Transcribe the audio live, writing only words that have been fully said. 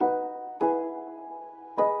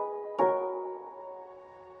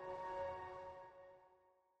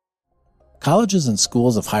Colleges and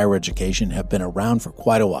schools of higher education have been around for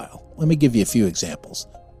quite a while. Let me give you a few examples.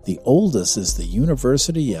 The oldest is the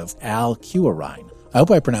University of Al-Quarain. I hope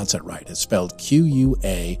I pronounced that right. It's spelled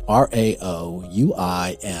Quaraouyine.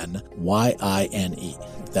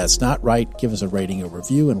 If that's not right, give us a rating or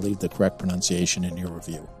review and leave the correct pronunciation in your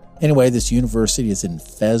review. Anyway, this university is in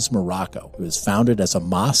Fez, Morocco. It was founded as a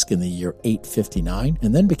mosque in the year 859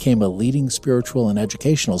 and then became a leading spiritual and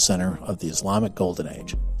educational center of the Islamic Golden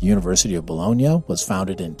Age. The University of Bologna was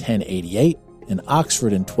founded in 1088 and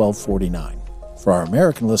Oxford in 1249. For our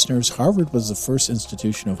American listeners, Harvard was the first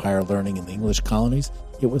institution of higher learning in the English colonies.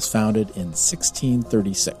 It was founded in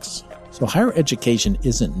 1636. So higher education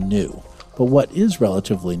isn't new. But what is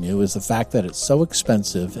relatively new is the fact that it's so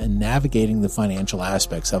expensive and navigating the financial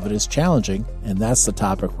aspects of it is challenging, and that's the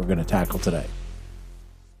topic we're going to tackle today.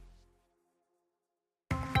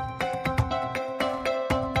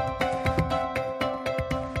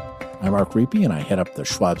 I'm Mark Riepe, and I head up the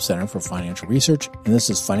Schwab Center for Financial Research, and this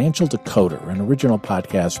is Financial Decoder, an original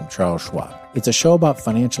podcast from Charles Schwab. It's a show about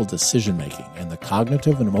financial decision-making and the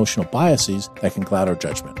cognitive and emotional biases that can cloud our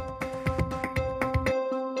judgment.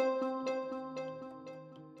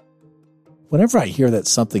 Whenever I hear that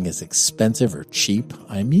something is expensive or cheap,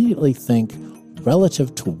 I immediately think,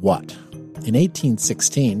 relative to what? In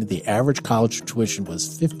 1816, the average college tuition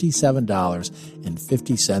was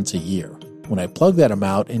 $57.50 a year. When I plug that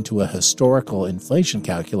amount into a historical inflation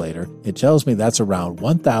calculator, it tells me that's around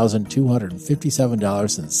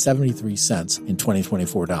 $1,257.73 in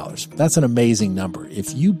 2024 dollars. That's an amazing number.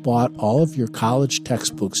 If you bought all of your college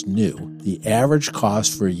textbooks new, the average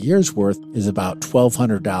cost for a year's worth is about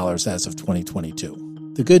 $1,200 as of 2022.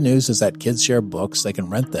 The good news is that kids share books, they can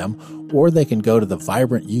rent them, or they can go to the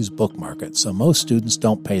vibrant used book market, so most students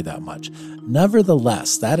don't pay that much.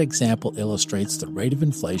 Nevertheless, that example illustrates the rate of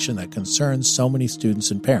inflation that concerns so many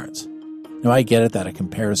students and parents. Now, I get it that a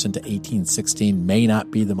comparison to 1816 may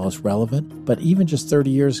not be the most relevant, but even just 30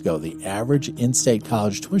 years ago, the average in-state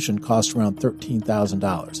college tuition cost around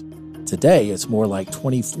 $13,000. Today, it's more like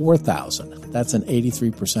 $24,000. That's an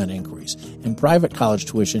 83% increase. And private college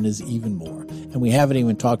tuition is even more. And we haven't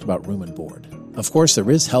even talked about room and board. Of course, there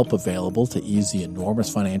is help available to ease the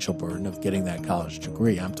enormous financial burden of getting that college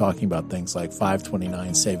degree. I'm talking about things like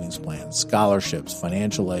 529 savings plans, scholarships,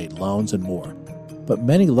 financial aid, loans, and more. But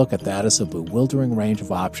many look at that as a bewildering range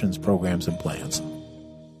of options, programs, and plans.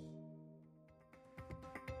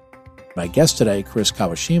 My guest today, Chris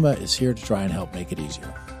Kawashima, is here to try and help make it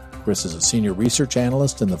easier. Chris is a senior research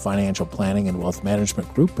analyst in the Financial Planning and Wealth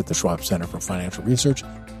Management Group at the Schwab Center for Financial Research.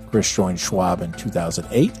 Chris joined Schwab in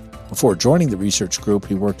 2008. Before joining the research group,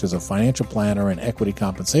 he worked as a financial planner and equity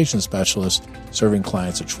compensation specialist serving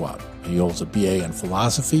clients at Schwab. He holds a BA in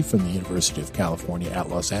philosophy from the University of California at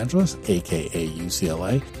Los Angeles, aka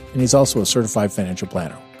UCLA, and he's also a certified financial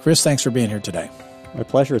planner. Chris, thanks for being here today. My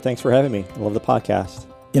pleasure. Thanks for having me. I love the podcast.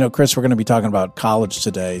 You know, Chris, we're going to be talking about college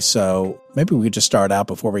today, so maybe we could just start out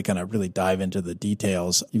before we kind of really dive into the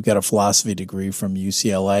details. You've got a philosophy degree from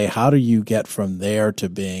UCLA. How do you get from there to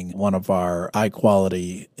being one of our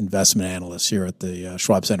high-quality investment analysts here at the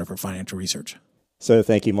Schwab Center for Financial Research? So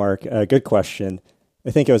thank you, Mark. Good question.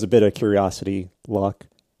 I think it was a bit of curiosity, luck,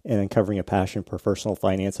 and uncovering a passion for personal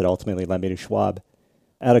finance that ultimately led me to Schwab.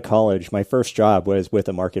 Out of college, my first job was with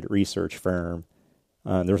a market research firm.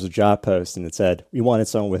 There was a job post and it said, we wanted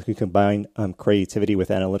someone who could combine creativity with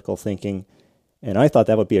analytical thinking. And I thought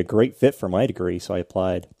that would be a great fit for my degree, so I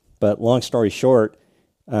applied. But long story short,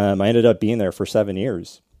 I ended up being there for 7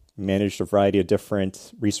 years, managed a variety of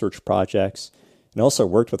different research projects, and also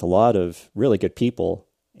worked with a lot of really good people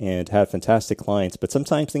and had fantastic clients. But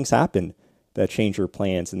sometimes things happen that change your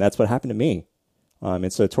plans, and that's what happened to me.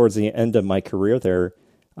 And so towards the end of my career there,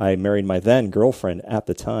 I married my then girlfriend at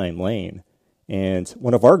the time, Lane. And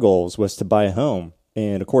one of our goals was to buy a home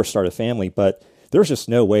and, of course, start a family. But there's just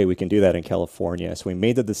no way we can do that in California. So we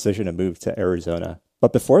made the decision to move to Arizona.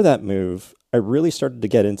 But before that move, I really started to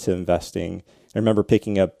get into investing. I remember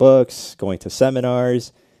picking up books, going to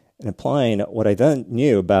seminars, and applying what I then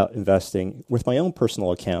knew about investing with my own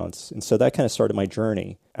personal accounts. And so that kind of started my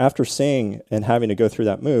journey. After seeing and having to go through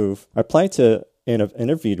that move, I applied to and have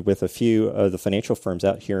interviewed with a few of the financial firms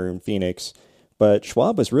out here in Phoenix. But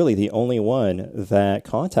Schwab was really the only one that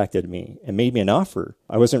contacted me and made me an offer.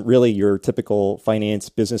 I wasn't really your typical finance,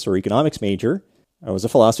 business, or economics major. I was a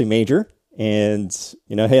philosophy major, and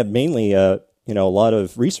I had mainly a lot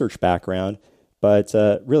of research background. But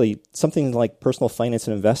really, something like personal finance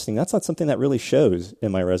and investing, that's not something that really shows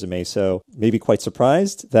in my resume. So maybe quite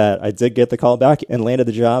surprised that I did get the call back and landed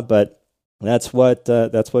the job, but that's what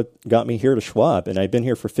got me here to Schwab. And I've been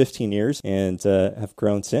here for 15 years and have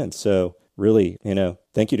grown since. So really,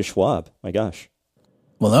 thank you to Schwab. My gosh.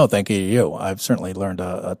 Well, no, thank you to you. I've certainly learned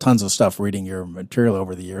tons of stuff reading your material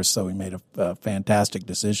over the years, so we made a fantastic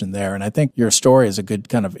decision there. And I think your story is a good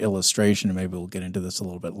kind of illustration, and maybe we'll get into this a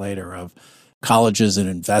little bit later, of college as an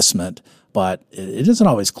investment, but it isn't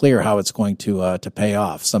always clear how it's going to pay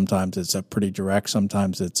off. Sometimes it's pretty direct,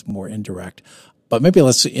 sometimes it's more indirect. But maybe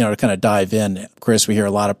let's kind of dive in. Chris, we hear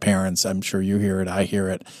a lot of parents, I'm sure you hear it, I hear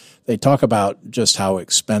it. They talk about just how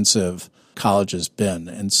expensive college has been.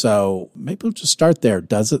 And so maybe we'll just start there.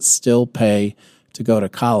 Does it still pay to go to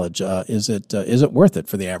college? Is it worth it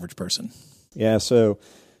for the average person? Yeah, so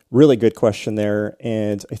really good question there.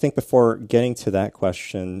 And I think before getting to that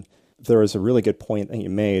question, there was a really good point that you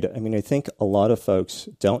made. I mean, I think a lot of folks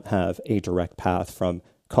don't have a direct path from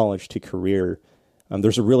college to career.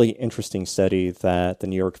 There's a really interesting study that the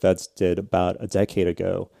New York Feds did about a decade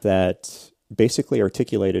ago that basically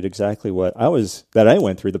articulated exactly what I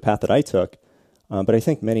went through, the path that I took, but I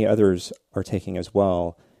think many others are taking as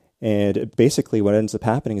well. And basically what ends up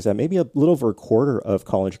happening is that maybe a little over a quarter of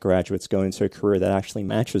college graduates go into a career that actually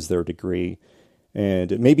matches their degree.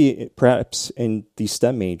 And maybe perhaps in these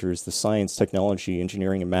STEM majors, the science, technology,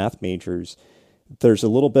 engineering, and math majors, there's a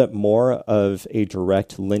little bit more of a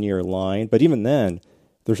direct linear line. But even then,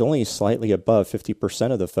 there's only slightly above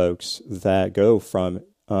 50% of the folks that go from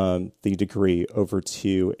the degree over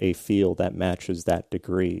to a field that matches that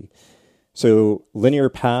degree. So linear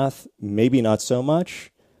path, maybe not so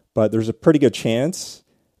much, but there's a pretty good chance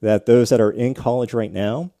that those that are in college right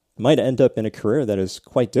now might end up in a career that is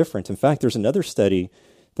quite different. In fact, there's another study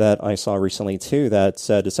that I saw recently too that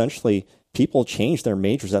said essentially people change their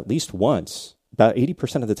majors at least once, about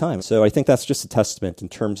 80% of the time. So I think that's just a testament in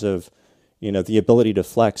terms of the ability to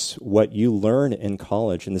flex what you learn in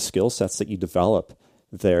college and the skill sets that you develop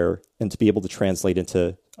there and to be able to translate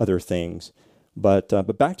into other things. But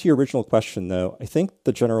back to your original question, though, I think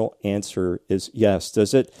the general answer is yes.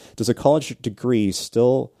 Does a college degree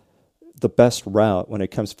still the best route when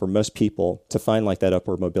it comes for most people to find like that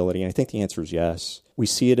upward mobility? And I think the answer is yes. We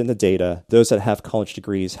see it in the data. Those that have college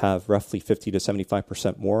degrees have roughly 50 to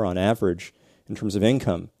 75% more on average in terms of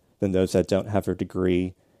income than those that don't have their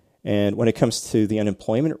degree. And when it comes to the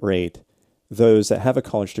unemployment rate, those that have a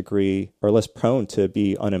college degree are less prone to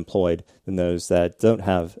be unemployed than those that don't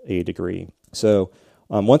have a degree. So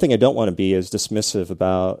one thing I don't want to be is dismissive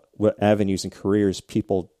about what avenues and careers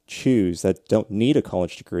people choose that don't need a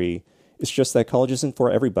college degree. It's just that college isn't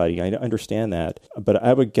for everybody. I understand that. But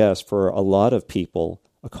I would guess for a lot of people,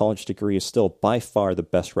 a college degree is still by far the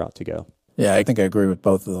best route to go. Yeah, I think I agree with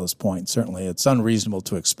both of those points. Certainly, it's unreasonable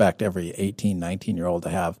to expect every 18, 19-year-old to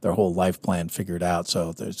have their whole life plan figured out.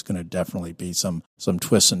 So there's going to definitely be some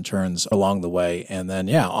twists and turns along the way. And then,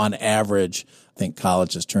 on average, I think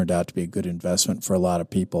college has turned out to be a good investment for a lot of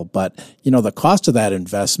people. But, the cost of that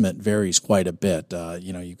investment varies quite a bit.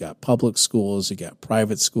 You've got public schools, you got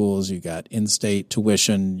private schools, you got in-state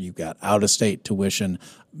tuition, you've got out-of-state tuition.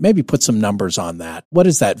 Maybe put some numbers on that. What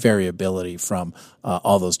is that variability from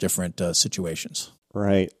all those different situations?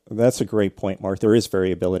 Right. That's a great point, Mark. There is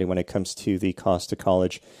variability when it comes to the cost of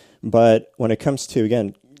college. But when it comes to,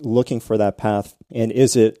 again, looking for that path, and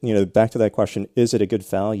is it, back to that question, is it a good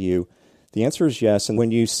value? The answer is yes. And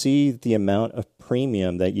when you see the amount of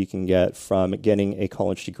premium that you can get from getting a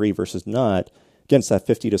college degree versus not, against that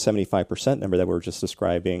 50 to 75% number that we were just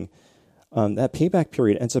describing, that payback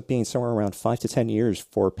period ends up being somewhere around 5 to 10 years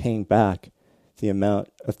for paying back the amount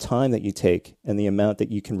of time that you take and the amount that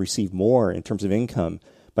you can receive more in terms of income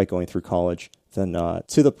by going through college than not.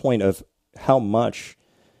 To the point of how much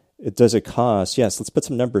does it cost? Yes, let's put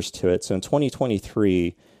some numbers to it. So in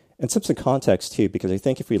 2023, and some context too, because I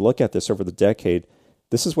think if we look at this over the decade,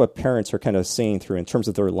 this is what parents are kind of seeing through in terms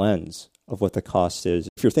of their lens of what the cost is.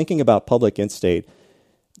 If you're thinking about public in-state,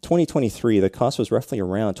 2023, the cost was roughly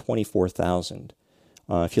around $24,000.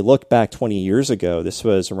 If you look back 20 years ago, this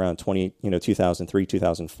was around 2003,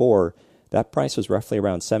 2004. That price was roughly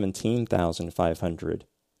around $17,500.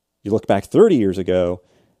 You look back 30 years ago,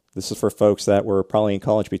 this is for folks that were probably in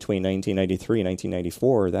college between 1993 and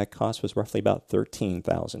 1994. That cost was roughly about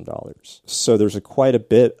 $13,000. So there's quite a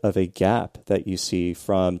bit of a gap that you see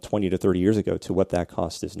from 20 to 30 years ago to what that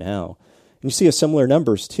cost is now. And you see a similar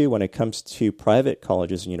numbers, too, when it comes to private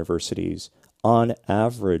colleges and universities. On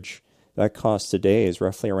average, that cost today is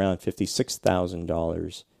roughly around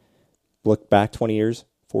 $56,000. Look back 20 years,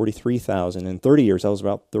 $43,000. In 30 years, that was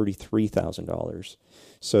about $33,000.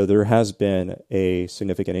 So there has been a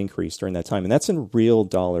significant increase during that time. And that's in real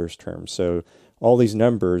dollars terms. So all these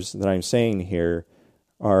numbers that I'm saying here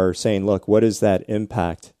are saying, look, what is that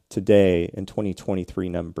impact today in 2023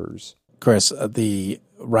 numbers? Chris,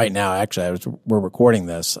 right now, actually, we're recording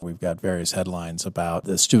this. We've got various headlines about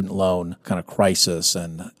the student loan kind of crisis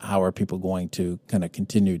and how are people going to kind of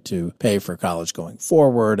continue to pay for college going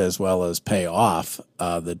forward, as well as pay off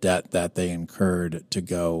the debt that they incurred to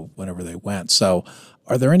go whenever they went. So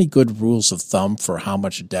are there any good rules of thumb for how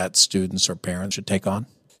much debt students or parents should take on?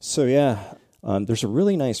 So, there's a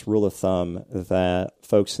really nice rule of thumb that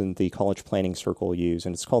folks in the college planning circle use,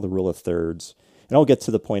 and it's called the rule of thirds. And I'll get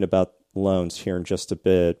to the point about loans here in just a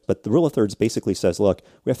bit, but the rule of thirds basically says, look,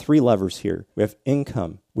 we have three levers here. We have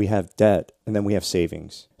income, we have debt, and then we have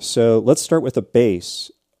savings. So let's start with a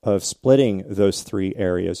base of splitting those three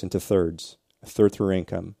areas into thirds: a third through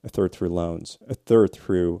income, a third through loans, a third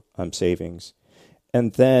through savings,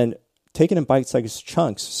 and then taking in bite-sized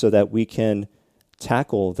chunks so that we can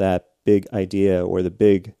tackle that big idea or the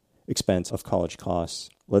big expense of college costs.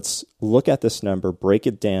 Let's look at this number, break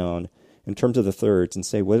it down in terms of the thirds, and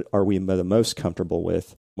say, what are we the most comfortable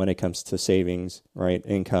with when it comes to savings, right,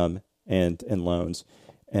 income, and loans,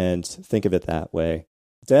 and think of it that way.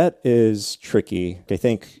 Debt is tricky. I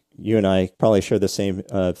think you and I probably share the same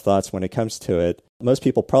thoughts when it comes to it. Most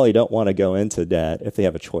people probably don't want to go into debt if they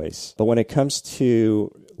have a choice. But when it comes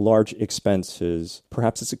to large expenses,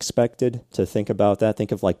 perhaps it's expected to think about that.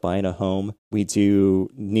 Think of like buying a home. We do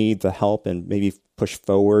need the help and maybe push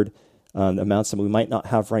forward amounts that we might not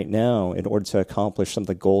have right now in order to accomplish some of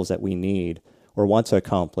the goals that we need or want to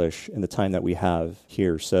accomplish in the time that we have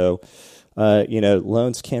here. So,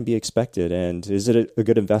 loans can be expected. And is it a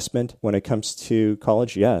good investment when it comes to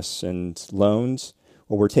college? Yes. And loans,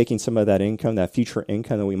 well, we're taking some of that income, that future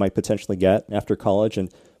income that we might potentially get after college,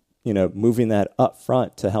 and moving that up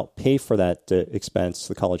front to help pay for that expense,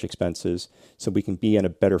 the college expenses, so we can be on a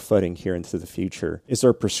better footing here into the future. Is there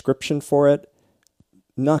a prescription for it?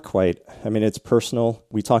 Not quite. I mean, it's personal.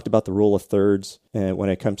 We talked about the rule of thirds when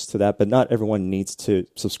it comes to that, but not everyone needs to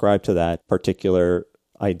subscribe to that particular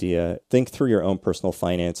idea. Think through your own personal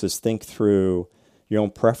finances. Think through your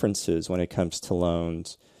own preferences when it comes to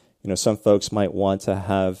loans. Some folks might want to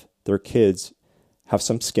have their kids have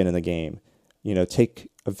some skin in the game. Take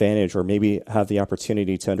advantage or maybe have the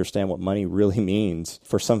opportunity to understand what money really means.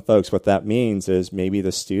 For some folks, what that means is maybe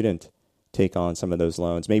the student take on some of those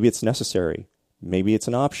loans. Maybe it's necessary. Maybe it's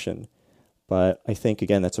an option. But I think,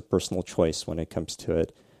 again, that's a personal choice when it comes to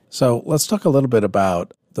it. So let's talk a little bit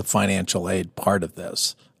about the financial aid part of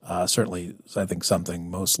this. Certainly, I think something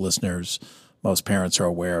most listeners, most parents are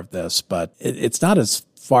aware of this, but it's not as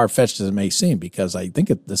far-fetched as it may seem, because I think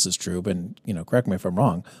this is true, but correct me if I'm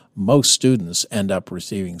wrong, most students end up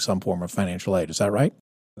receiving some form of financial aid. Is that right?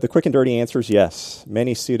 The quick and dirty answer is yes.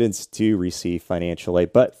 Many students do receive financial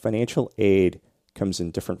aid, but financial aid comes in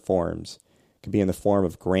different forms. It could be in the form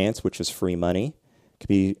of grants, which is free money. It could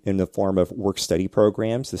be in the form of work-study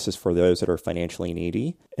programs. This is for those that are financially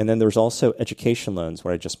needy. And then there's also education loans,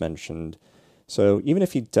 what I just mentioned. So even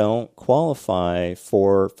if you don't qualify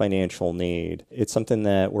for financial need, it's something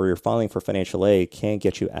that where you're filing for financial aid can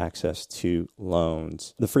get you access to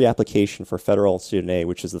loans. The free application for federal student aid,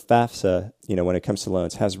 which is the FAFSA, when it comes to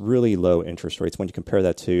loans, has really low interest rates when you compare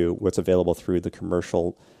that to what's available through the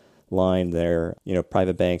commercial line there.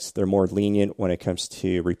 Private banks, they're more lenient when it comes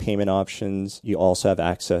to repayment options. You also have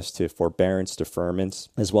access to forbearance, deferments,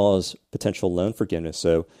 as well as potential loan forgiveness.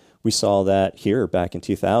 So we saw that here back in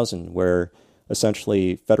 2000, where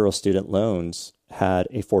essentially federal student loans had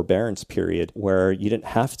a forbearance period where you didn't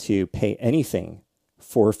have to pay anything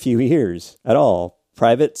for a few years at all.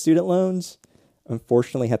 Private student loans,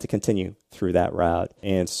 unfortunately, had to continue through that route.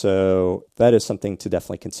 And so that is something to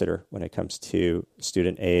definitely consider when it comes to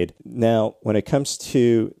student aid. Now, when it comes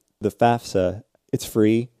to the FAFSA, it's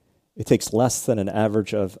free. It takes less than an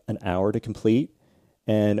average of an hour to complete.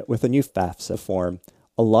 And with a new FAFSA form,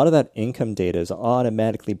 a lot of that income data is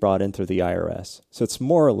automatically brought in through the IRS. So it's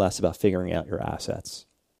more or less about figuring out your assets.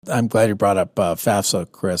 I'm glad you brought up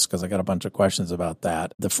FAFSA, Chris, because I got a bunch of questions about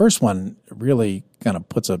that. The first one really kind of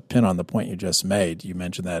puts a pin on the point you just made. You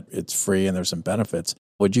mentioned that it's free and there's some benefits.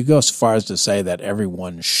 Would you go as far as to say that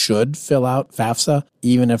everyone should fill out FAFSA,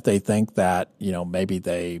 even if they think that, maybe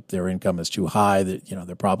their income is too high, that,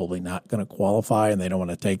 they're probably not going to qualify and they don't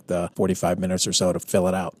want to take the 45 minutes or so to fill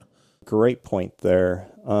it out? Great point there.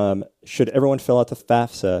 Should everyone fill out the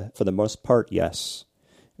FAFSA? For the most part, yes.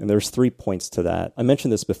 And there's 3 points to that. I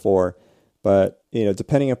mentioned this before, but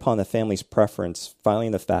depending upon the family's preference,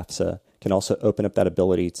 filing the FAFSA can also open up that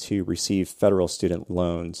ability to receive federal student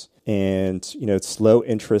loans. And it's low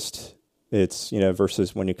interest. It's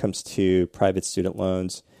versus when it comes to private student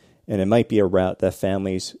loans, and it might be a route that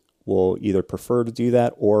families will either prefer to do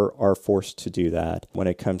that or are forced to do that when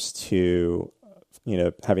it comes to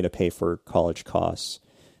having to pay for college costs.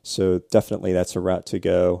 So definitely that's a route to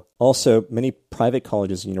go. Also, many private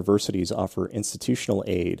colleges and universities offer institutional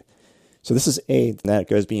aid. So this is aid that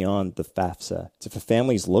goes beyond the FAFSA. So if a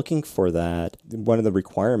family is looking for that, one of the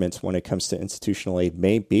requirements when it comes to institutional aid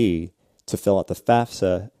may be to fill out the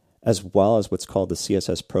FAFSA as well as what's called the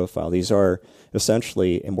CSS profile. These are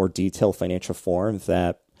essentially a more detailed financial form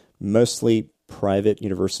that mostly private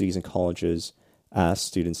universities and colleges ask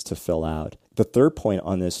students to fill out. The third point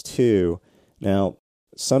on this too, now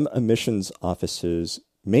some admissions offices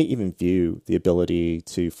may even view the ability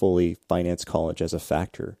to fully finance college as a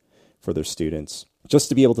factor for their students, just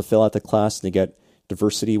to be able to fill out the class and to get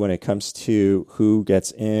diversity when it comes to who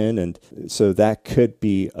gets in. And so that could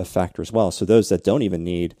be a factor as well. So those that don't even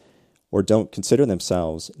need or don't consider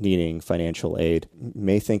themselves needing financial aid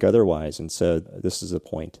may think otherwise. And so this is a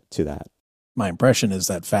point to that. My impression is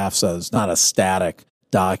that FAFSA is not a static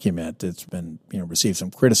document. It's been, received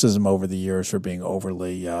some criticism over the years for being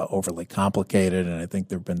overly complicated, and I think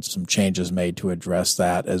there have been some changes made to address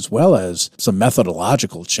that, as well as some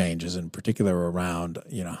methodological changes, in particular around,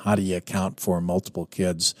 how do you account for multiple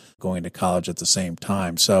kids going to college at the same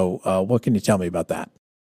time? So, what can you tell me about that?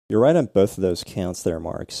 You're right on both of those counts there,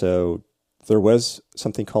 Mark. So, there was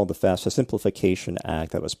something called the FAFSA Simplification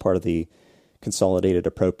Act that was part of the Consolidated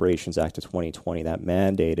Appropriations Act of 2020 that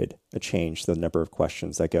mandated a change to the number of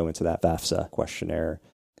questions that go into that FAFSA questionnaire.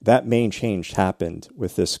 That main change happened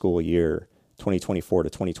with this school year, 2024 to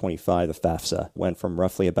 2025. The FAFSA went from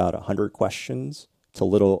roughly about 100 questions to a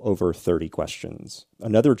little over 30 questions.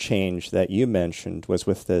 Another change that you mentioned was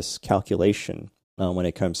with this calculation when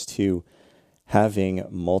it comes to having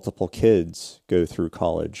multiple kids go through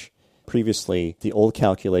college. Previously, the old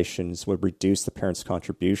calculations would reduce the parents'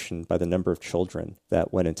 contribution by the number of children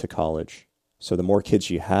that went into college. So the more kids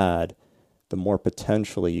you had, the more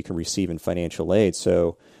potentially you can receive in financial aid.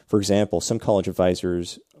 So, for example, some college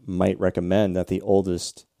advisors might recommend that the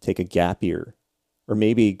oldest take a gap year or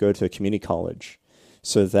maybe go to a community college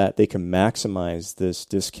so that they can maximize this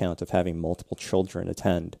discount of having multiple children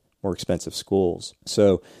attend more expensive schools.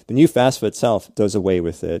 So the new FAFSA itself does away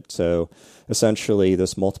with it. So essentially,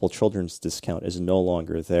 this multiple children's discount is no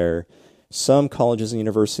longer there. Some colleges and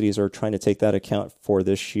universities are trying to take that account for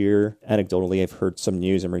this year. Anecdotally, I've heard some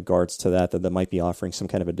news in regards to that they might be offering some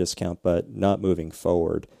kind of a discount, but not moving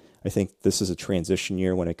forward. I think this is a transition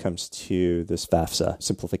year when it comes to this FAFSA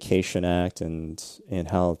Simplification Act and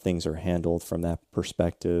how things are handled from that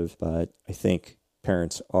perspective. But I think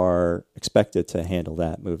parents are expected to handle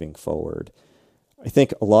that moving forward. I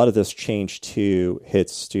think a lot of this change too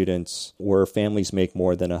hits students where families make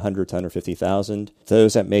more than 100 to 150,000.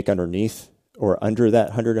 Those that make underneath or under that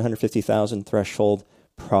 100 to 150,000 threshold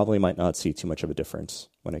probably might not see too much of a difference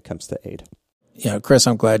when it comes to aid. Yeah, Chris,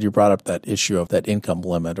 I'm glad you brought up that issue of that income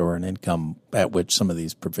limit or an income at which some of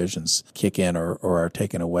these provisions kick in or are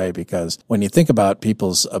taken away, because when you think about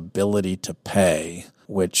people's ability to pay,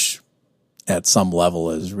 which at some level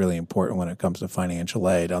is really important when it comes to financial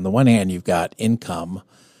aid. On the one hand, you've got income.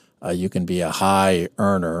 You can be a high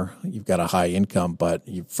earner. You've got a high income, but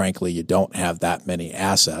frankly, you don't have that many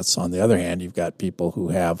assets. On the other hand, you've got people who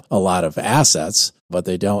have a lot of assets, but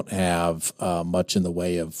they don't have much in the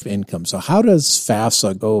way of income. So how does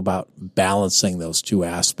FAFSA go about balancing those two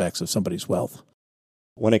aspects of somebody's wealth?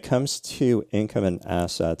 When it comes to income and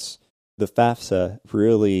assets, the FAFSA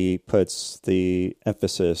really puts the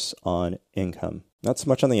emphasis on income, not so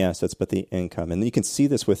much on the assets, but the income. And you can see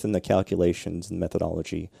this within the calculations and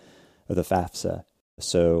methodology of the FAFSA.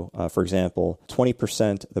 So, for example,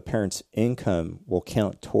 20% of the parent's income will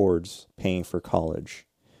count towards paying for college,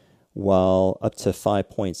 while up to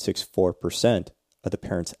 5.64% of the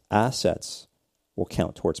parent's assets will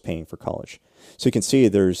count towards paying for college. So you can see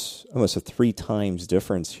there's almost a 3 times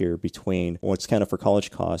difference here between what's counted for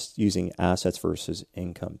college costs using assets versus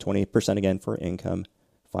income. 20% again for income,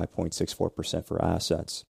 5.64% for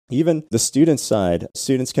assets. Even the student side,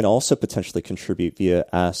 students can also potentially contribute via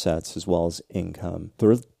assets as well as income.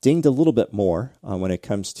 They're dinged a little bit more when it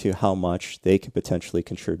comes to how much they can potentially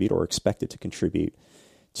contribute or expected to contribute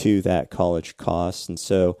to that college cost. And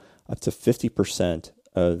so up to 50%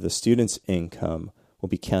 of the student's income will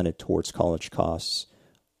be counted towards college costs,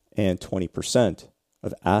 and 20%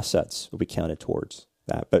 of assets will be counted towards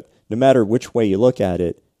that. But no matter which way you look at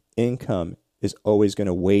it, income is always going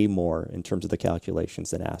to weigh more in terms of the calculations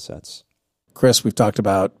than assets. Chris, we've talked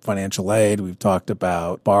about financial aid. We've talked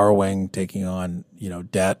about borrowing, taking on,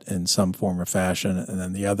 debt in some form or fashion. And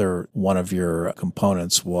then the other one of your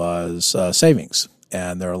components was savings.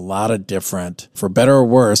 And there are a lot of different, for better or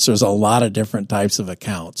worse, there's a lot of different types of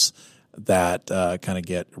accounts that kind of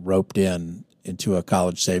get roped in into a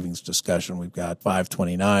college savings discussion. We've got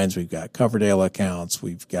 529s, we've got Coverdale accounts,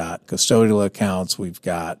 we've got custodial accounts, we've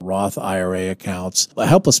got Roth IRA accounts.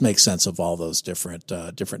 Help us make sense of all those different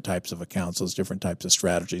types of accounts, those different types of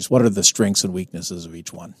strategies. What are the strengths and weaknesses of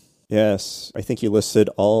each one? Yes, I think you listed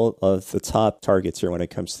all of the top targets here when it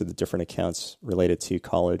comes to the different accounts related to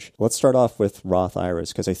college. Let's start off with Roth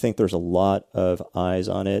IRAs because I think there's a lot of eyes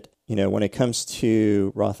on it. When it comes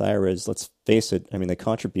to Roth IRAs, let's face it, the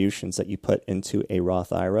contributions that you put into a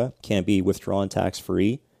Roth IRA can be withdrawn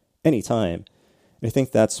tax-free anytime. And I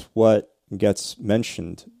think that's what gets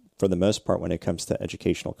mentioned for the most part when it comes to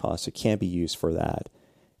educational costs. It can be used for that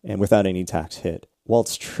and without any tax hit. While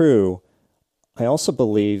it's true, I also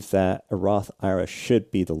believe that a Roth IRA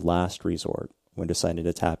should be the last resort when deciding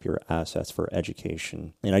to tap your assets for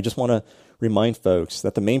education. And I just want to remind folks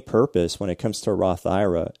that the main purpose when it comes to a Roth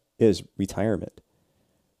IRA is retirement.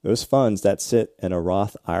 Those funds that sit in a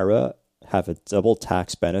Roth IRA have a double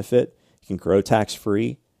tax benefit. You can grow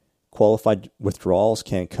tax-free. Qualified withdrawals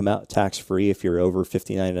can come out tax-free if you're over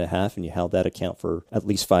 59 and a half and you held that account for at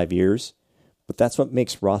least 5 years. But that's what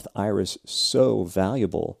makes Roth IRAs so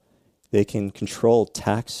valuable. They can control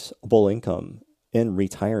taxable income in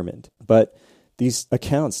retirement. But these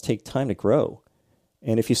accounts take time to grow.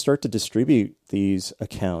 And if you start to distribute these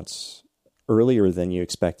accounts earlier than you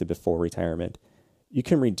expected before retirement, you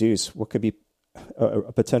can reduce what could be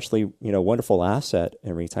a potentially wonderful asset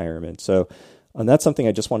in retirement. So that's something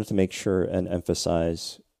I just wanted to make sure and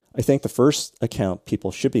emphasize. I think the first account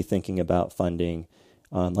people should be thinking about funding,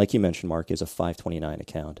 like you mentioned, Mark, is a 529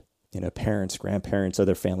 account. Parents, grandparents,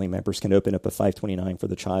 other family members can open up a 529 for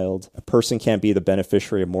the child. A person can't be the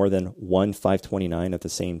beneficiary of more than one 529 at the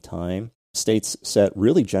same time. States set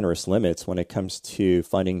really generous limits when it comes to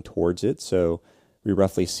funding towards it. So we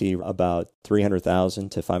roughly see about $300,000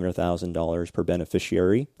 to $500,000 per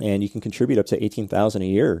beneficiary. And you can contribute up to $18,000 a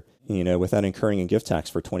year, without incurring a gift tax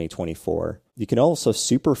for 2024. You can also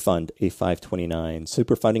superfund a 529.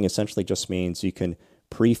 Superfunding essentially just means you can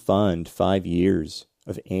pre-fund 5 years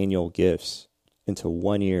of annual gifts into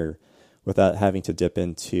 1 year without having to dip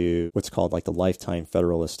into what's called like the lifetime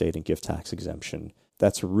federal estate and gift tax exemption.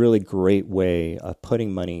 That's a really great way of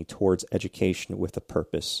putting money towards education with a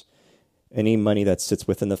purpose. Any money that sits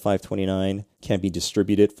within the 529 can be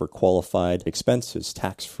distributed for qualified expenses,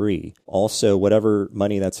 tax-free. Also, whatever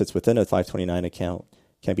money that sits within a 529 account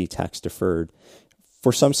can be tax-deferred.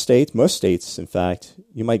 For some states, most states, in fact,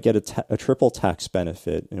 you might get a triple tax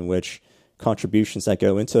benefit in which contributions that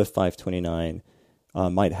go into a 529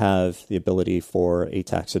 might have the ability for a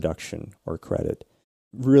tax deduction or credit.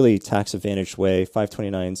 Really tax-advantaged way.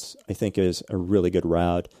 529s, I think, is a really good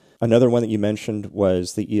route. Another one that you mentioned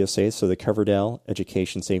was the ESA, so the Coverdale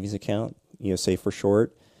Education Savings Account, ESA for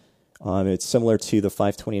short. It's similar to the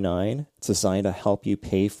 529. It's designed to help you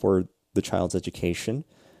pay for the child's education.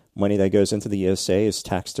 Money that goes into the ESA is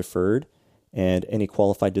tax-deferred, and any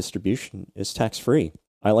qualified distribution is tax-free.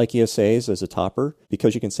 I like ESAs as a topper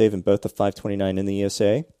because you can save in both the 529 and the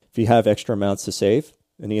ESA. If you have extra amounts to save,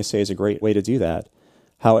 an ESA is a great way to do that.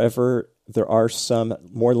 However, there are some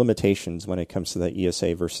more limitations when it comes to the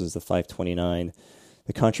ESA versus the 529.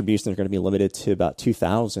 The contributions are going to be limited to about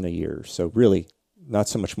 $2,000 a year. So really, not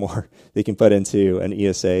so much more they can put into an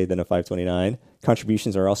ESA than a 529.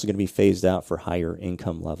 Contributions are also going to be phased out for higher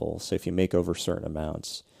income levels. So if you make over certain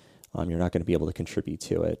amounts, you're not going to be able to contribute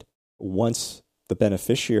to it. Once the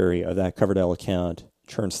beneficiary of that Coverdale account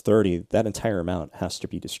turns 30, that entire amount has to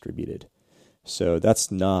be distributed. So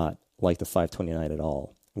that's not like the 529 at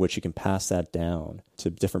all, which you can pass that down to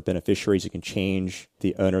different beneficiaries. You can change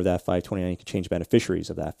the owner of that 529. You can change beneficiaries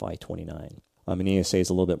of that 529. An ESA is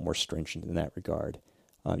a little bit more stringent in that regard.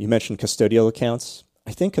 You mentioned custodial accounts.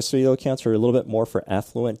 I think custodial accounts are a little bit more for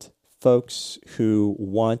affluent folks who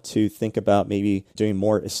want to think about maybe doing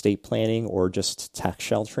more estate planning or just tax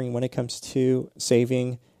sheltering when it comes to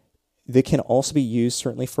saving. They can also be used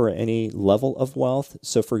certainly for any level of wealth.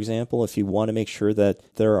 So for example, if you want to make sure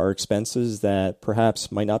that there are expenses that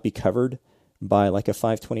perhaps might not be covered by like a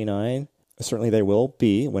 529, certainly they will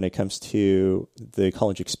be when it comes to the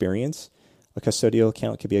college experience. A custodial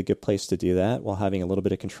account could be a good place to do that while having a little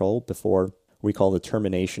bit of control before we call the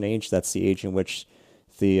termination age. That's the age in which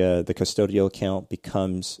the custodial account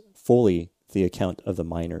becomes fully the account of the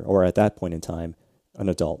minor, or at that point in time, an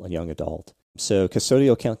adult, a young adult. So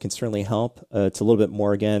custodial account can certainly help. It's a little bit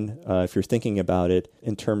more, again, if you're thinking about it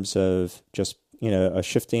in terms of just a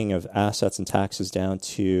shifting of assets and taxes down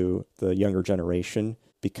to the younger generation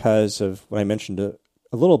because of what I mentioned a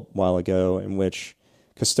little while ago, in which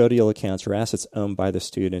custodial accounts or assets owned by the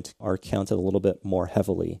student are counted a little bit more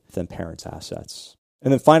heavily than parents' assets.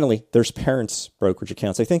 And then finally, there's parents' brokerage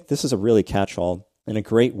accounts. I think this is a really catch-all and a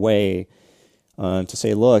great way to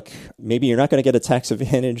say, look, maybe you're not going to get a tax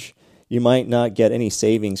advantage. You might not get any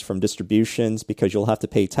savings from distributions because you'll have to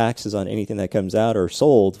pay taxes on anything that comes out or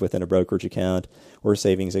sold within a brokerage account or a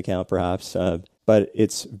savings account, perhaps. But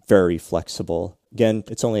it's very flexible. Again,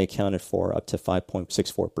 it's only accounted for up to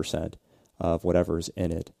 5.64% of whatever's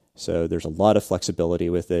in it. So there's a lot of flexibility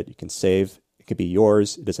with it. You can save. It could be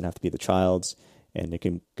yours. It doesn't have to be the child's. And it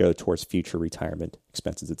can go towards future retirement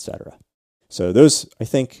expenses, etc. So those, I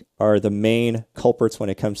think, are the main culprits when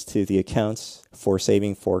it comes to the accounts for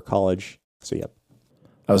saving for college. So, yeah.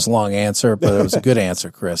 That was a long answer, but it was a good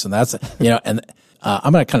answer, Chris. And that's,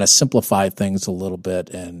 I'm going to kind of simplify things a little bit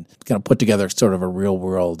and kind of put together sort of a real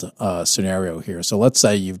world scenario here. So let's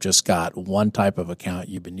say you've just got one type of account.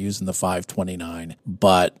 You've been using the 529,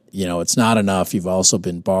 but, it's not enough. You've also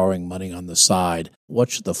been borrowing money on the side. What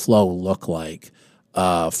should the flow look like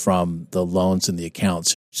from the loans and the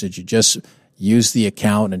accounts? Should you just use the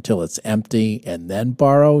account until it's empty and then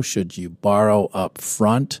borrow? Should you borrow up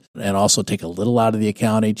front and also take a little out of the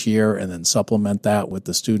account each year and then supplement that with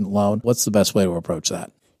the student loan? What's the best way to approach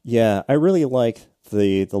that? Yeah, I really like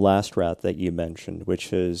the last route that you mentioned,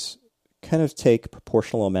 which is kind of take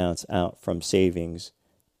proportional amounts out from savings,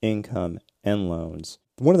 income, and loans.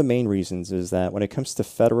 One of the main reasons is that when it comes to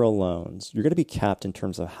federal loans, you're going to be capped in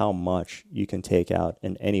terms of how much you can take out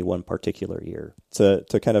in any one particular year. To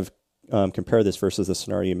kind of compare this versus the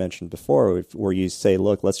scenario you mentioned before, where you say,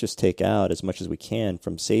 look, let's just take out as much as we can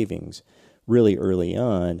from savings really early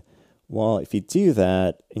on. Well, if you do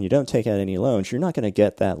that and you don't take out any loans, you're not going to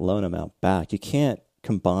get that loan amount back. You can't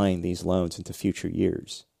combine these loans into future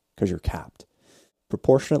years because you're capped.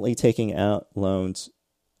 Proportionately taking out loans,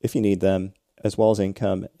 if you need them, as well as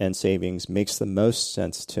income and savings, makes the most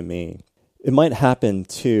sense to me. It might happen,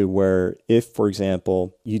 too, where if, for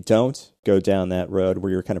example, you don't go down that road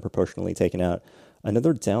where you're kind of proportionally taken out,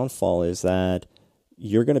 another downfall is that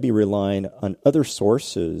you're going to be relying on other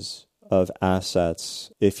sources of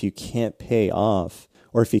assets if you can't pay off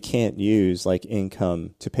or if you can't use like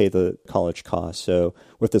income to pay the college costs. So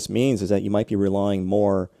what this means is that you might be relying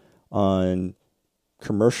more on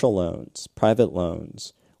commercial loans, private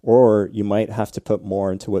loans, or you might have to put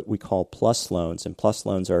more into what we call PLUS loans. And PLUS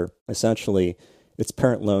loans are essentially, it's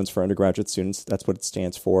parent loans for undergraduate students. That's what it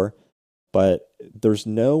stands for. But there's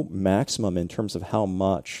no maximum in terms of how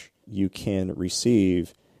much you can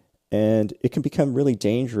receive. And it can become really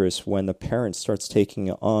dangerous when the parent starts taking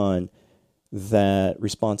on that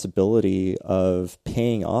responsibility of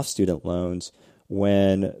paying off student loans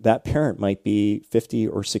when that parent might be 50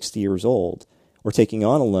 or 60 years old, or taking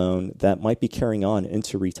on a loan that might be carrying on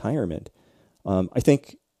into retirement. I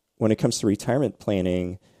think when it comes to retirement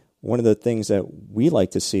planning, one of the things that we like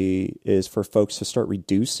to see is for folks to start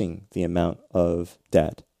reducing the amount of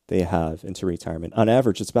debt they have into retirement. On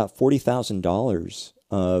average, it's about $40,000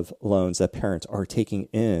 of loans that parents are taking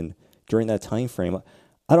in during that time frame.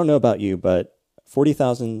 I don't know about you, but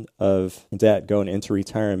 $40,000 of debt going into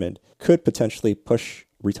retirement could potentially push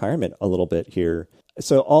retirement a little bit here.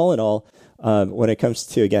 So all in all, when it comes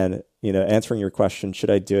to, again, answering your question, should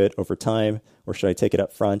I do it over time or should I take it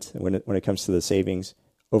up front? When it comes to the savings,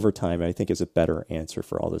 over time, I think is a better answer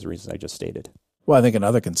for all those reasons I just stated. Well, I think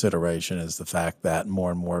another consideration is the fact that more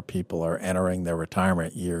and more people are entering their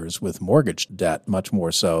retirement years with mortgage debt, much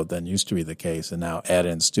more so than used to be the case. And now add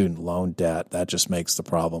in student loan debt, that just makes the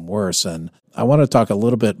problem worse. And I want to talk a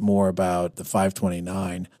little bit more about the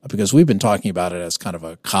 529 because we've been talking about it as kind of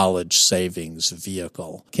a college savings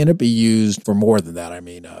vehicle. Can it be used for more than that? I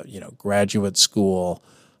mean, graduate school,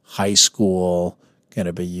 high school. Can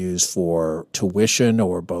it be used for tuition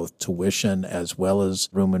or both tuition as well as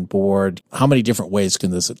room and board? How many different ways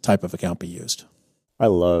can this type of account be used? I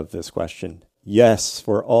love this question. Yes,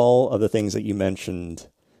 for all of the things that you mentioned.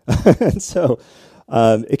 And so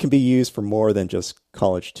it can be used for more than just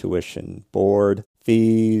college tuition, board,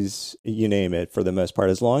 fees, you name it, for the most part.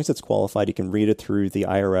 As long as it's qualified, you can read it through the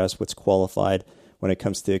IRS, what's qualified when it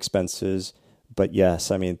comes to expenses. But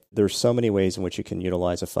yes, I mean, there's so many ways in which you can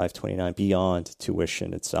utilize a 529 beyond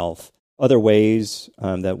tuition itself. Other ways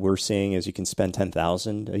that we're seeing is you can spend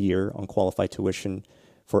 $10,000 a year on qualified tuition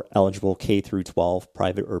for eligible K through 12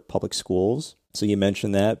 private or public schools. So you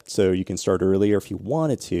mentioned that, so you can start earlier if you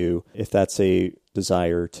wanted to. If that's a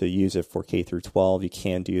desire to use it for K through 12, you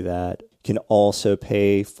can do that. You can also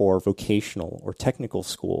pay for vocational or technical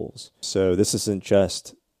schools. So this isn't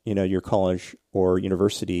just, your college or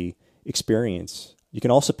university experience. You can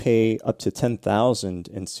also pay up to $10,000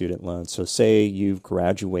 in student loans. So say you've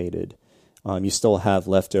graduated, you still have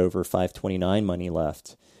leftover 529 money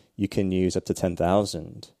left. you can use up to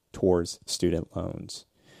 $10,000 towards student loans.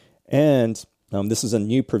 And this is a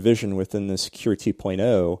new provision within the Secure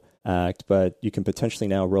 2.0 Act, but you can potentially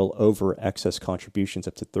now roll over excess contributions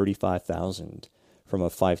up to $35,000 from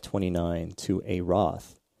a 529 to a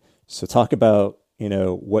Roth. So talk about,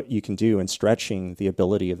 what you can do in stretching the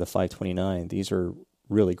ability of the 529. These are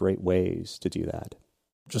really great ways to do that.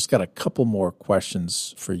 Just got a couple more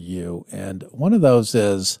questions for you. And one of those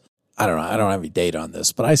is, I don't have any data on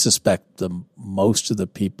this, but I suspect most of the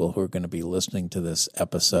people who are going to be listening to this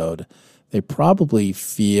episode, they probably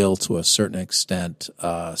feel to a certain extent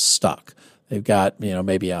stuck. They've got,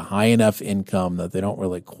 maybe a high enough income that they don't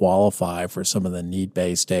really qualify for some of the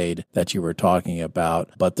need-based aid that you were talking about,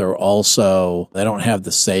 but they don't have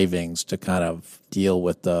the savings to kind of deal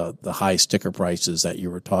with the high sticker prices that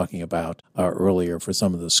you were talking about earlier for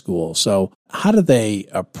some of the schools. So how do they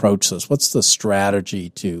approach this? What's the strategy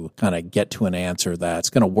to kind of get to an answer that's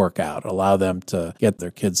going to work out, allow them to get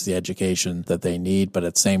their kids the education that they need, but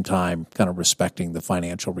at the same time kind of respecting the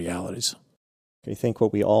financial realities? I think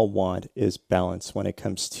what we all want is balance when it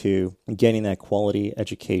comes to getting that quality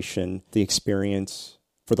education, the experience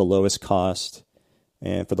for the lowest cost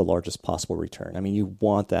and for the largest possible return. I mean, you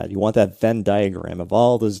want that. You want that Venn diagram of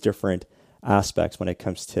all those different aspects when it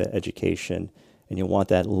comes to education, and you want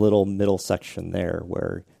that little middle section there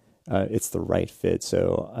where it's the right fit.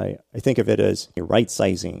 So I think of it as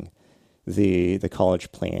right-sizing the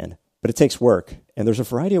college plan. But it takes work, and there's a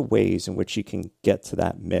variety of ways in which you can get to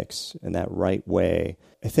that mix in that right way.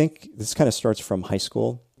 I think this kind of starts from high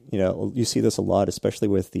school. You see this a lot, especially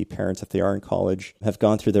with the parents, if they are in college, have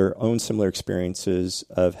gone through their own similar experiences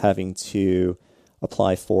of having to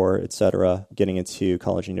apply for, et cetera, getting into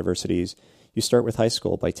college and universities. You start with high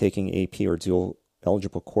school by taking AP or dual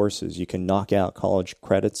eligible courses. You can knock out college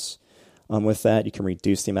credits with that. You can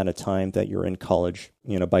reduce the amount of time that you're in college,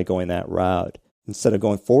 by going that route. Instead of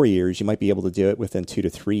going 4 years, you might be able to do it within 2 to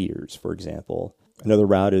 3 years, for example. Another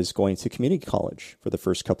route is going to community college for the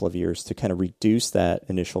first couple of years to kind of reduce that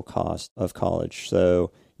initial cost of college.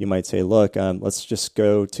 So you might say, look, let's just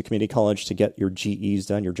go to community college to get your GEs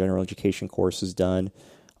done, your general education courses done.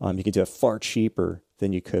 You can do it far cheaper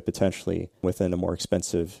than you could potentially within a more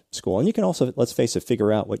expensive school. And you can also, let's face it,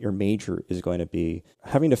 figure out what your major is going to be.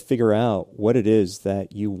 Having to figure out what it is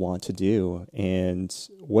that you want to do and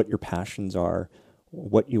what your passions are,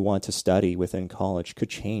 what you want to study within college could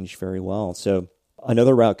change very well. So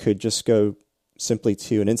another route could just go simply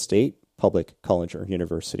to an in-state public college or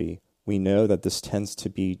university. We know that this tends to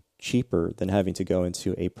be cheaper than having to go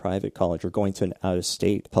into a private college or going to an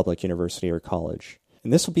out-of-state public university or college.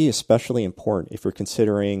 And this will be especially important if you're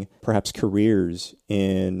considering perhaps careers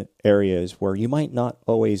in areas where you might not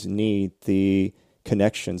always need the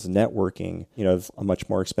connections, networking, of much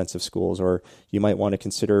more expensive schools, or you might want to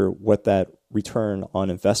consider what that return on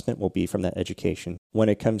investment will be from that education. When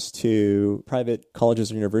it comes to private colleges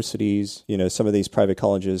and universities, some of these private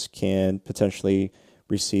colleges can potentially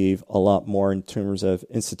receive a lot more in terms of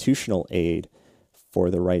institutional aid for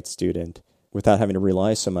the right student, without having to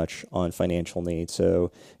rely so much on financial need.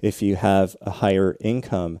 So if you have a higher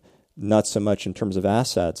income, not so much in terms of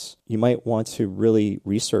assets, you might want to really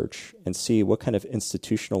research and see what kind of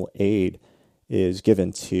institutional aid is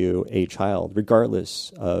given to a child,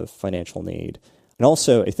 regardless of financial need. And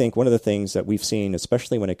also, I think one of the things that we've seen,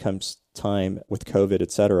 especially when it comes time with COVID,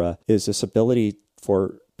 et cetera, is this ability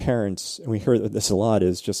for parents, and we hear this a lot,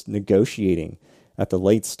 is just negotiating at the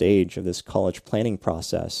late stage of this college planning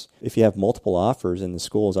process. If you have multiple offers and the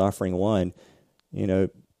school is offering one,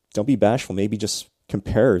 don't be bashful. Maybe just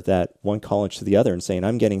compare that one college to the other and saying,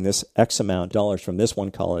 I'm getting this X amount of dollars from this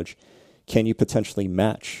one college. Can you potentially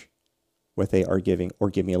match what they are giving or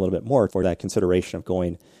give me a little bit more for that consideration of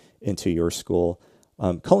going into your school?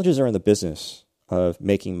 Colleges are in the business of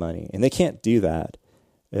making money, and they can't do that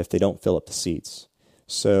if they don't fill up the seats.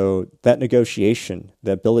 So that negotiation,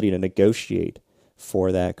 the ability to negotiate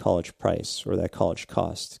for that college price or that college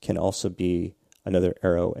cost can also be another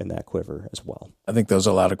arrow in that quiver as well. I think those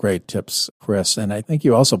are a lot of great tips, Chris. And I think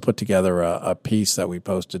you also put together a piece that we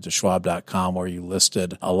posted to Schwab.com where you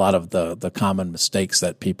listed a lot of the common mistakes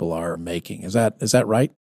that people are making. Is that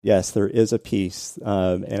right? Yes, there is a piece.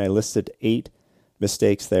 And I listed 8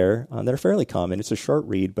 mistakes there that are fairly common. It's a short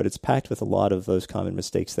read, but it's packed with a lot of those common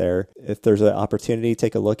mistakes there. If there's an opportunity,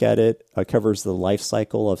 take a look at it. It covers the life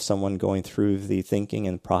cycle of someone going through the thinking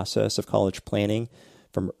and process of college planning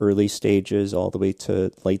from early stages all the way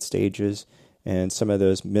to late stages and some of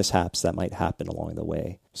those mishaps that might happen along the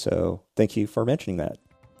way. So thank you for mentioning that.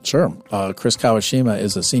 Sure. Chris Kawashima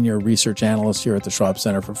is a senior research analyst here at the Schwab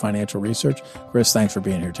Center for Financial Research. Chris, thanks for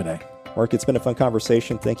being here today. Mark, it's been a fun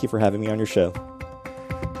conversation. Thank you for having me on your show.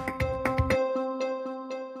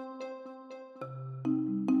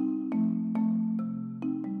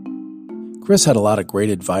 Chris had a lot of great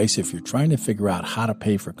advice if you're trying to figure out how to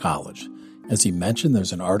pay for college. As he mentioned,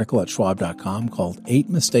 there's an article at Schwab.com called 8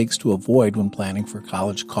 Mistakes to Avoid When Planning for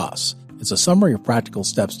College Costs. It's a summary of practical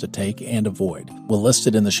steps to take and avoid. We'll list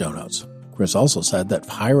it in the show notes. Chris also said that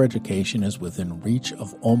higher education is within reach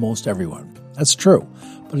of almost everyone. That's true,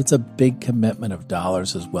 but it's a big commitment of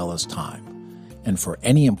dollars as well as time. And for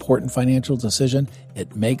any important financial decision,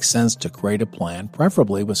 it makes sense to create a plan,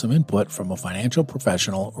 preferably with some input from a financial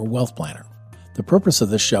professional or wealth planner. The purpose of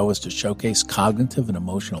this show is to showcase cognitive and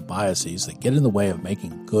emotional biases that get in the way of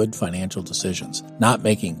making good financial decisions. Not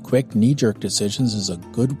making quick, knee-jerk decisions is a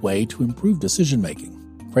good way to improve decision-making.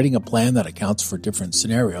 Creating a plan that accounts for different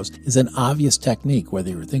scenarios is an obvious technique whether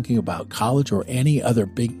you're thinking about college or any other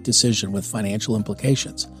big decision with financial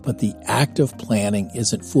implications. But the act of planning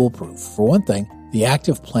isn't foolproof. For one thing, the act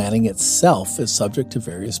of planning itself is subject to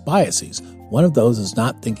various biases. One of those is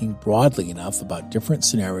not thinking broadly enough about different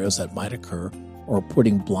scenarios that might occur, or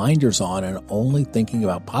putting blinders on and only thinking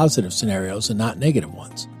about positive scenarios and not negative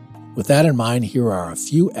ones. With that in mind, here are a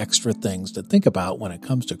few extra things to think about when it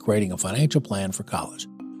comes to creating a financial plan for college.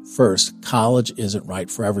 First, college isn't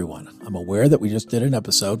right for everyone. I'm aware that we just did an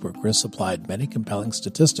episode where Chris supplied many compelling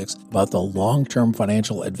statistics about the long-term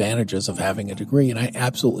financial advantages of having a degree, and I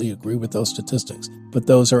absolutely agree with those statistics. But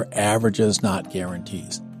those are averages, not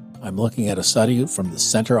guarantees. I'm looking at a study from the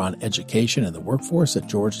Center on Education and the Workforce at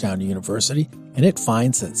Georgetown University, and it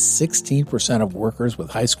finds that 16% of workers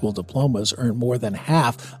with high school diplomas earn more than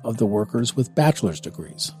half of the workers with bachelor's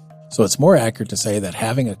degrees. So it's more accurate to say that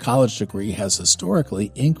having a college degree has historically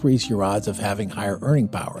increased your odds of having higher earning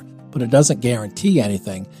power, but it doesn't guarantee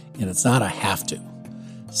anything, and it's not a have to.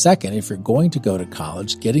 Second, if you're going to go to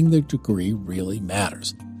college, getting the degree really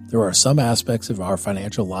matters. There are some aspects of our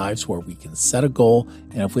financial lives where we can set a goal,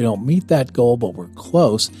 and if we don't meet that goal but we're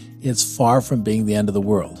close, it's far from being the end of the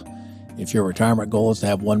world. If your retirement goal is to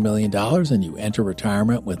have $1 million and you enter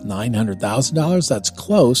retirement with $900,000, that's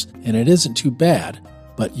close, and it isn't too bad,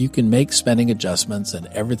 but you can make spending adjustments and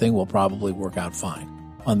everything will probably work out fine.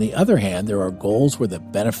 On the other hand, there are goals where the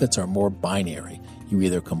benefits are more binary. You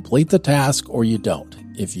either complete the task or you don't.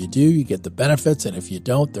 If you do, you get the benefits, and if you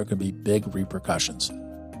don't, there can be big repercussions.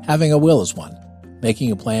 Having a will is one.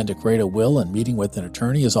 Making a plan to create a will and meeting with an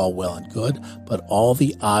attorney is all well and good, but all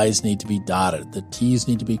the I's need to be dotted, the T's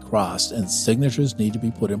need to be crossed, and signatures need to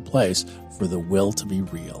be put in place for the will to be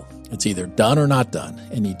real. It's either done or not done,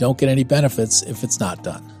 and you don't get any benefits if it's not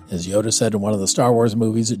done. As Yoda said in one of the Star Wars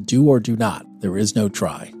movies, do or do not. There is no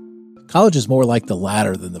try. College is more like the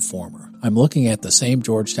latter than the former. I'm looking at the same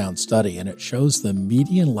Georgetown study, and it shows the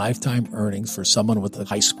median lifetime earnings for someone with a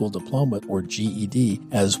high school diploma or GED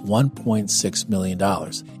as $1.6 million.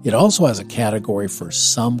 It also has a category for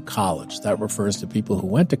some college. That refers to people who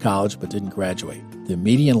went to college but didn't graduate. The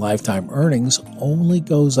median lifetime earnings only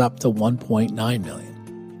goes up to $1.9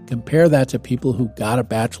 million. Compare that to people who got a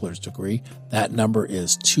bachelor's degree. That number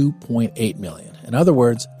is $2.8 million. In other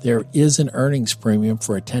words, there is an earnings premium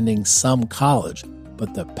for attending some college,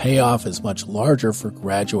 but the payoff is much larger for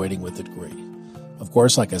graduating with a degree. Of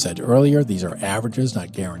course, like I said earlier, these are averages,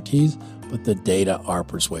 not guarantees, but the data are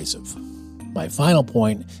persuasive. My final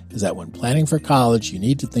point is that when planning for college, you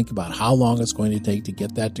need to think about how long it's going to take to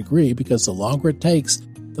get that degree, because the longer it takes,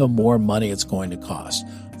 the more money it's going to cost.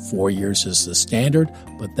 4 years is the standard,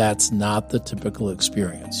 but that's not the typical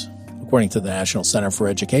experience. According to the National Center for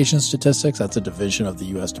Education Statistics, that's a division of the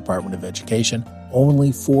U.S. Department of Education, only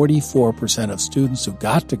 44% of students who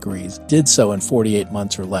got degrees did so in 48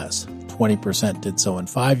 months or less. 20% did so in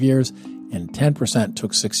 5 years, and 10%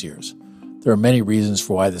 took 6 years. There are many reasons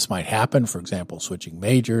for why this might happen, for example, switching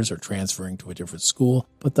majors or transferring to a different school,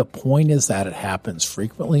 but the point is that it happens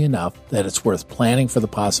frequently enough that it's worth planning for the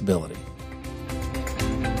possibility.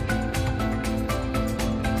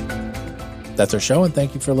 That's our show, and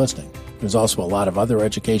thank you for listening. There's also a lot of other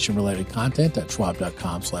education-related content at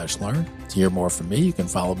schwab.com/learn. To hear more from me, you can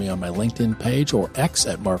follow me on my LinkedIn page or X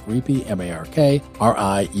at Mark Riepe,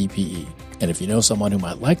 MarkRiepe. And if you know someone who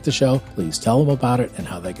might like the show, please tell them about it and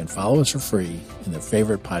how they can follow us for free in their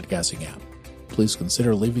favorite podcasting app. Please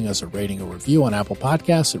consider leaving us a rating or review on Apple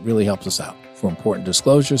Podcasts. It really helps us out. For important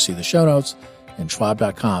disclosures, see the show notes and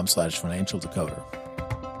schwab.com/financial decoder.